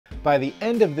By the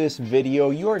end of this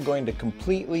video, you are going to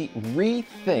completely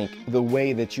rethink the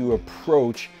way that you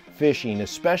approach fishing,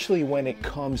 especially when it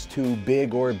comes to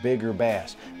big or bigger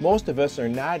bass. Most of us are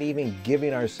not even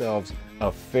giving ourselves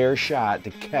a fair shot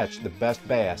to catch the best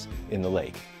bass in the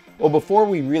lake. Well, before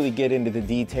we really get into the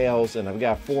details, and I've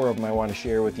got 4 of them I want to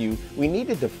share with you, we need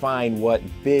to define what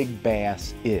big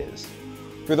bass is.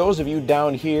 For those of you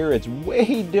down here, it's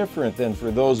way different than for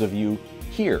those of you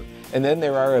here. And then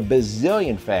there are a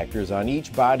bazillion factors on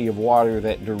each body of water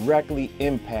that directly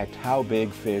impact how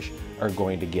big fish are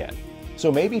going to get. So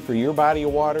maybe for your body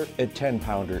of water, a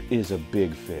 10-pounder is a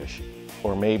big fish.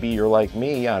 Or maybe you're like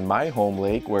me on my home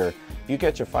lake where if you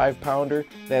catch a 5-pounder,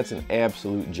 that's an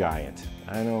absolute giant.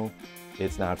 I know,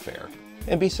 it's not fair.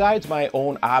 And besides my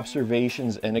own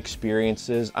observations and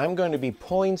experiences, I'm going to be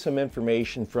pulling some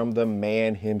information from the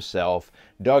man himself,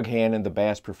 Doug Hannon, the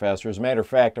bass professor. As a matter of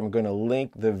fact, I'm going to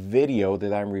link the video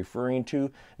that I'm referring to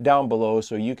down below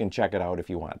so you can check it out if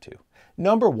you want to.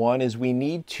 Number 1 is we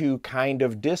need to kind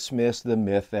of dismiss the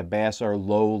myth that bass are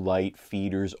low light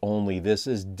feeders only. This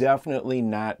is definitely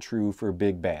not true for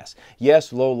big bass.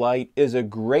 Yes, low light is a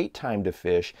great time to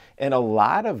fish, and a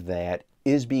lot of that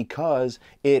is because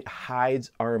it hides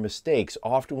our mistakes.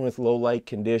 Often with low light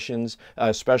conditions,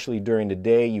 especially during the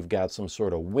day, you've got some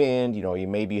sort of wind, you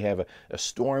maybe have a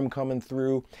storm coming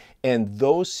through, and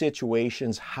those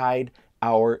situations hide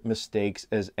our mistakes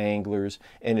as anglers,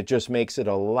 and it just makes it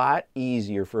a lot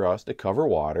easier for us to cover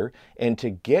water and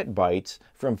to get bites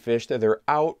from fish that are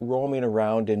out roaming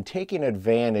around and taking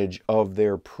advantage of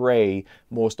their prey,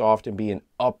 most often being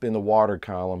up in the water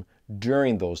column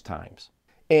during those times.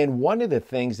 And one of the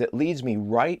things that leads me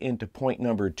right into point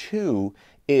number 2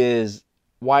 is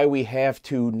why we have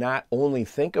to not only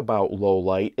think about low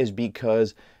light is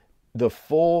because the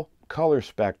full color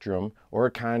spectrum or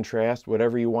contrast,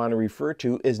 whatever you want to refer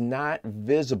to, is not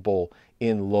visible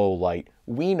in low light.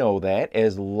 We know that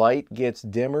as light gets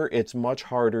dimmer, it's much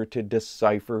harder to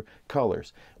decipher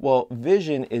colors. Well,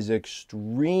 vision is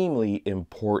extremely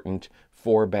important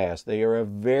for bass. They are a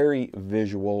very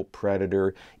visual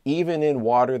predator. Even in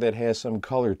water that has some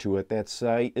color to it, that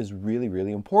sight is really,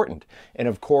 really important. And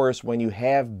of course, when you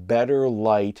have better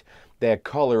light, that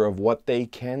color of what they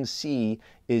can see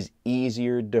is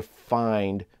easier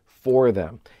defined for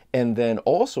them. And then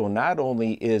also, not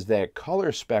only is that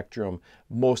color spectrum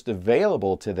most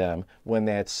available to them when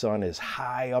that sun is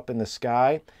high up in the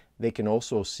sky, they can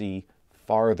also see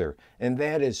farther. And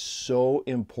that is so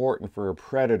important for a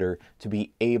predator to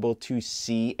be able to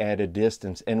see at a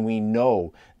distance. And we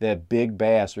know that big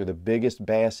bass, or the biggest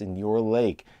bass in your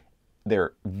lake,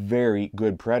 they're very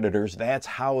good predators. That's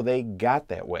how they got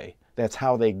that way. That's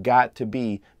how they got to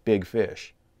be big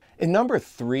fish. And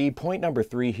point number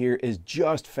 3 here is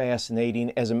just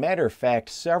fascinating. As a matter of fact,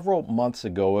 several months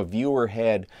ago, a viewer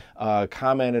had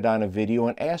commented on a video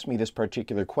and asked me this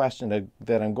particular question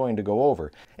that I'm going to go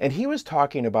over. And he was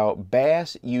talking about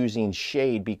bass using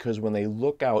shade because when they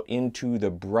look out into the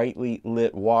brightly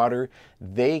lit water,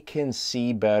 they can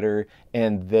see better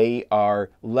and they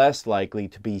are less likely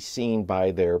to be seen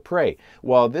by their prey.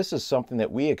 Well, this is something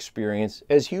that we experience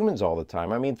as humans all the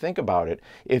time. I mean, think about it.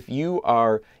 If you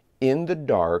are in the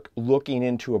dark looking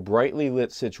into a brightly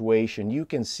lit situation, you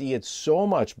can see it so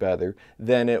much better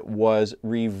than it was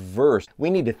reversed.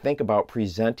 We need to think about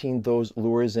presenting those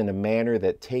lures in a manner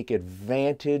that take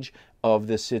advantage of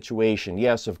the situation.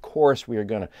 Yes, of course, we are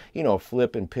going to,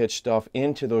 flip and pitch stuff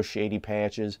into those shady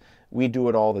patches. We do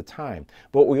it all the time.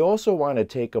 But we also want to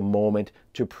take a moment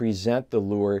to present the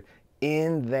lure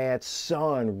in that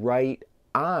sun right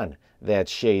on that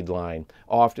shade line.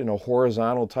 Often a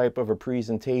horizontal type of a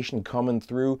presentation coming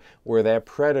through where that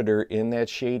predator in that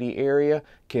shady area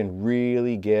can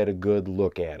really get a good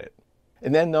look at it.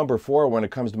 And then number 4, when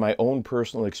it comes to my own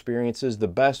personal experiences, the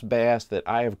best bass that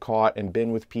I have caught and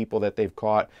been with people that they've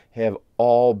caught have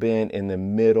all been in the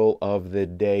middle of the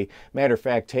day. Matter of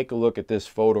fact, take a look at this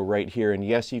photo right here. And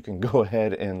yes, you can go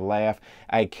ahead and laugh.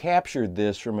 I captured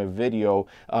this from a video.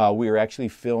 We were actually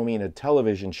filming a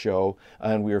television show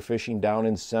and we were fishing down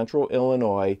in central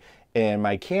Illinois. And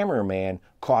my cameraman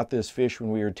caught this fish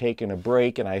when we were taking a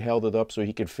break, and I held it up so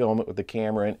he could film it with the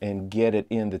camera and get it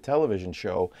in the television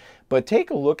show. But take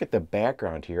a look at the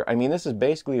background here. I mean, this is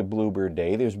basically a bluebird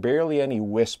day. There's barely any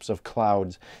wisps of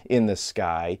clouds in the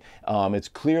sky. It's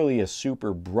clearly a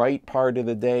super bright part of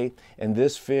the day, and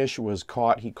this fish was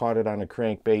caught. He caught it on a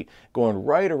crankbait going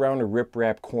right around a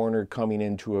riprap corner coming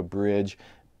into a bridge.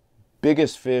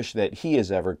 biggest fish that he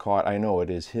has ever caught. I know it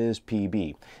is his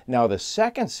PB. Now, the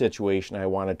second situation I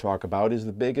want to talk about is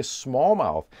the biggest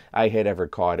smallmouth I had ever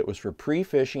caught. It was for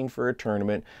pre-fishing for a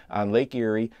tournament on Lake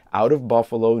Erie out of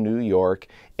Buffalo, New York,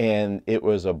 and it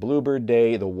was a bluebird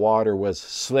day. The water was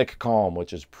slick calm,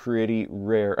 which is pretty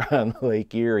rare on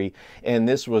Lake Erie, and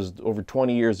this was over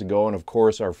 20 years ago, and of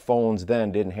course our phones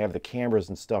then didn't have the cameras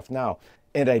and stuff now.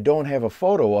 And I don't have a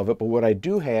photo of it, but what I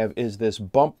do have is this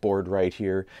bump board right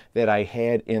here that I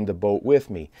had in the boat with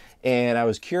me. And I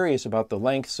was curious about the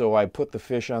length, so I put the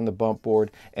fish on the bump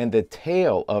board, and the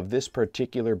tail of this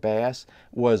particular bass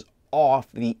was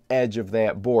off the edge of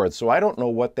that board. So I don't know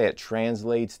what that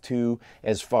translates to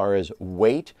as far as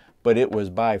weight, but it was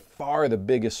by far the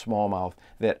biggest smallmouth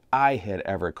that I had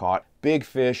ever caught. Big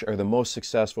fish are the most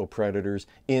successful predators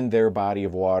in their body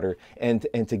of water, and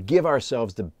to give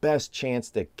ourselves the best chance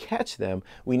to catch them,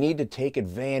 we need to take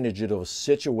advantage of those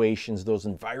situations, those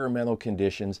environmental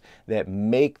conditions that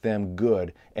make them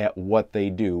good at what they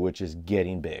do, which is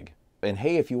getting big. And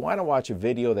hey, if you want to watch a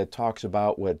video that talks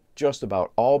about what just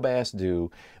about all bass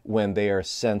do when they are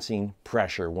sensing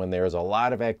pressure, when there's a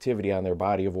lot of activity on their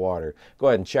body of water, go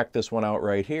ahead and check this one out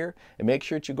right here, and make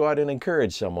sure that you go out and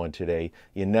encourage someone today.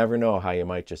 You never know how you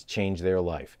might just change their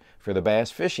life. For the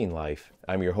Bass Fishing Life,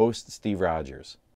 I'm your host, Steve Rogers.